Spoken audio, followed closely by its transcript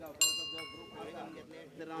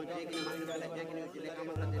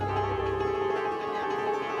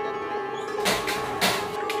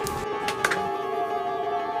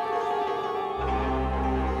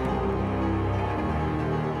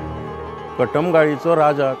कटमगाळीचो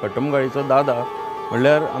राजा, कटमगाळीचो दादा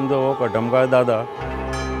म्हणल्यार आमचो हो कटमगाळ दादा.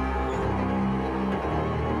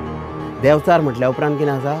 देवचार म्हटल्या उपरांत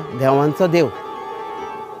कितें आसा, देवांचो देव.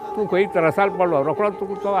 तूं खंय त्रासार पडलो रोखडोच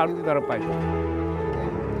तुका तो हाडून धरपाचो.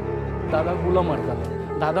 दादा गुलाम मारतालो.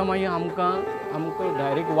 दादा मागीर आमकां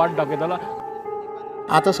डायरेक्ट वाट दाखयतालो.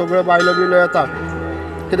 आतां सगळ्यो बायलो बिलो येता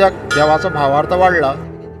कित्याक देवाचो भावार्थ वाडला.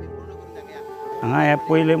 हांगा हे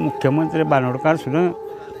पयले मुख्यमंत्री बांदोडकार सुद्दां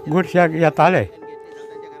गोडशाक येताले.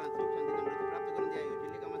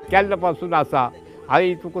 केल्ले पासून आसा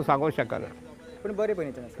हांव तुका सांगूं शकना. पूण बरें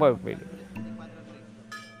पळय पयलीं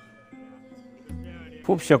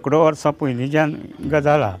खूब शेकडो वर्सां पयलींच्यान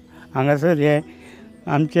गजाल आहा. हांगासर हे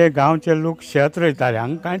आमचे गांवचे लोक शेत रोयताले.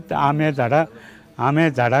 हांगा कांयच आंबे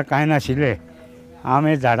झाडां कांय नाशिल्ले.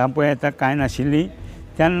 आंबे झाडां पळय आतां कांय नाशिल्लीं.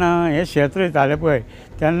 तेन्ना हे शेत रोयताले पळय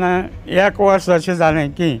तेन्ना एक वर्स अशें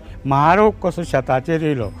जालें की म्हारोग कसो शेताचेर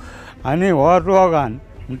येयलो आनी हो रोगान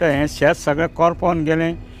म्हणटा हें शेत सगळें करपोन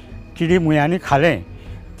गेलें, किडी मुयांनी खालें.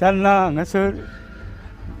 तेन्ना हांगासर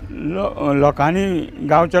लोकांनी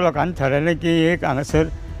गांवच्या लोकांनी थारायलें की एक हांगासर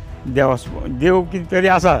देव कितें तरी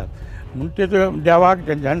आसा म्हूण तें देवाक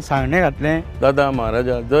तेंच्यांनी सांगणें घातलें. दादा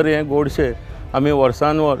महाराजा जर हें गोडशें आमी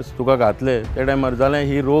वर्सान वर्स तुका घातलें त्या टायमार जाल्यार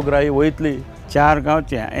ही रोगराई वयतली. 4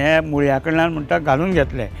 गांवचे हे मुळ्या कडल्यान म्हणटा घालून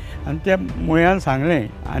घेतले आनी ते मुळ्यान सांगलें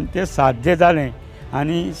आनी तें साध्य जालें.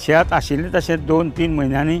 आनी शेत आशिल्लें तशें 2-3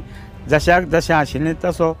 म्हयन्यांनी जशाक जशें आशिल्लें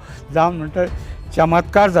तसो जावन म्हणटा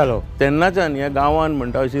चमत्कार जालो. तेन्नाच्यान ह्या गांवांत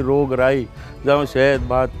म्हणटा अशी रोगराई जावं शेत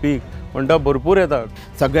भात पीक म्हणटा भरपूर येता.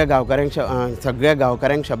 सगळ्या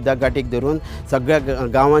गांवकाऱ्यांक शब्दाक गाठीक धरून सगळ्या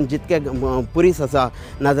गांवांत जितके पुरीस आसा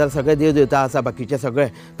नाजाल्यार सगळे देव देवता आसा बाकीचे सगळे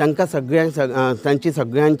तांकां तांची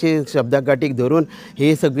सगळ्यांची शब्दाक गाठीक धरून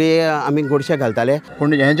ही सगळी आमी गोडशे घालताले.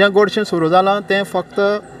 पूण हें जें गोडशें सुरू जालां तें फक्त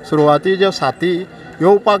सुरवाती ज्यो साथी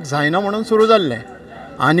येवपाक जायना म्हणून सुरू जाल्लें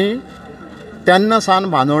आनी तेन्ना सावन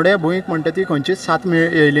बांदोडे भुंयक म्हणटा ती खंयचीच साथ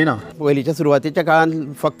येयली ना. पयलींच्या सुरवातीच्या काळांत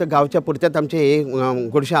फक्त गांवच्या पुरतेंच आमचें हे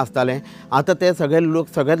गोडशें आसतालें. आतां ते सगळे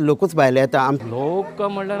लोकूच भायले येता. लोक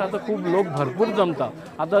म्हणल्यार आतां खूब लोक भरपूर जमता.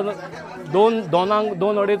 आतां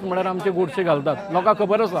 2-2.5 म्हणल्यार आमचे गोडशे घालतात. लोकांक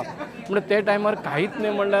खबर आसा म्हणजे ते टायमार कांयच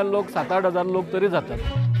न्ही म्हणल्यार लोक 7-8 हजार लोक तरी जातात.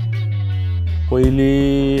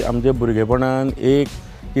 पयलीं आमच्या भुरगेपणान 1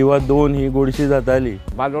 किंवा 2 ही गोडशी जाताली.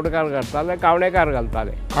 बांदोडकार घालताले, कावणेकार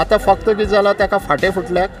घालताले. आतां फक्त कितें जालां ताका फाटे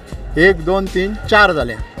फुटल्याक 1, 2, 3, 4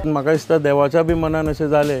 जाले. म्हाका दिसता देवाच्या बी मनान अशें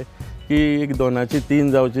जालें की 1 2ची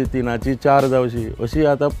 3 जावची, 3ची 4 जावची अशी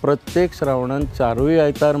आतां प्रत्येक श्रावणान 4य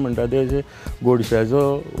आयतार म्हणटा ते अशे गोडश्याचो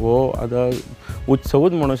हो आतां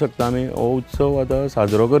उत्सवूच म्हणूं शकता आमी. हो उत्सव आतां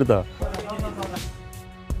साजरो करता.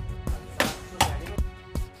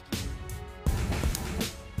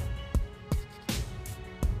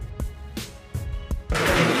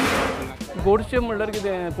 गोडशें म्हणल्यार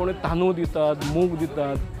कितें कोणी तांदूळ दितात, मूग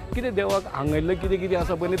दितात, कितें देवाक हांगयल्लें कितें कितें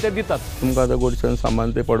आसा पळय तें दितात. तुमकां आतां गोडशान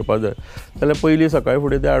सामान तें पडपा जाय जाल्यार पयलीं सकाळी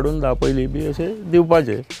फुडें तें हाडून 10 पयलीं बी अशें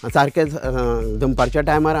दिवपाचें. सारकें दनपारच्या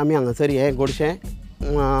टायमार आमी हांगासर हे गोडशें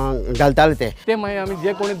घालताले. ते मागीर आमी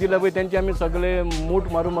जे कोणी दिले पळय तेंचे आमी सगळे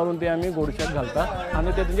मूठ मारून ते आमी गोडशाक घालतात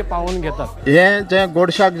आनी ते तेंचे पावोवन घेतात. हें जें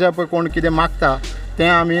गोडशाक जें पळय कोण कितें मागता तें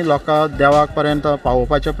आमी लोकांक देवाक पर्यंत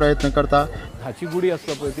पावोवपाचे प्रयत्न करता. हाची गुडी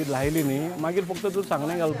आसता पळय ती लायली न्ही मागीर फक्त तूं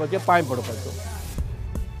सांगणें घालपाचें, पांय पडपाचो.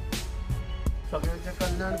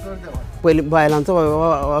 पयलीं बायलांचो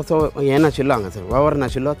असो हें नाशिल्लो हांगासर वावर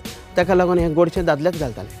नाशिल्लो ताका लागून हे गोडशे दादलेच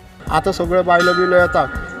घालताले. आतां सगळ्यो बायलो बिलो येता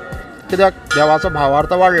कित्याक देवाचो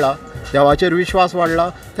भावार्थ वाडला, देवाचेर विश्वास वाडला,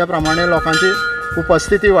 त्या प्रमाणे लोकांची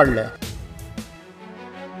उपस्थिती वाडल्या.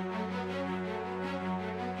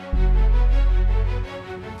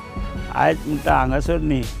 आयज म्हणटा हांगासर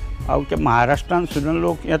न्ही अवके महाराष्ट्रान सुद्दां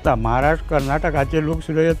लोक येता. महाराष्ट्र कर्नाटकाचे लोक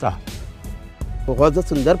सुद्दां येता. हो जो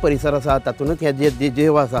सुंदर परिसर आसा तातूंतच हे जे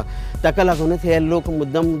देव आसा ताका लागूनच हे लोक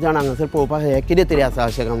मुद्दम जाण हांगासर पळोवपाक हे कितें तरी आसा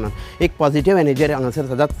अशें म्हणून एक पॉझिटीव एनर्जी हांगासर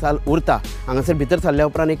सदांच उरता. हांगासर भितर सरल्या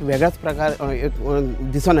उपरांत एक वेगळाच प्रकार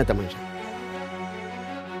दिसून येता मनशाक.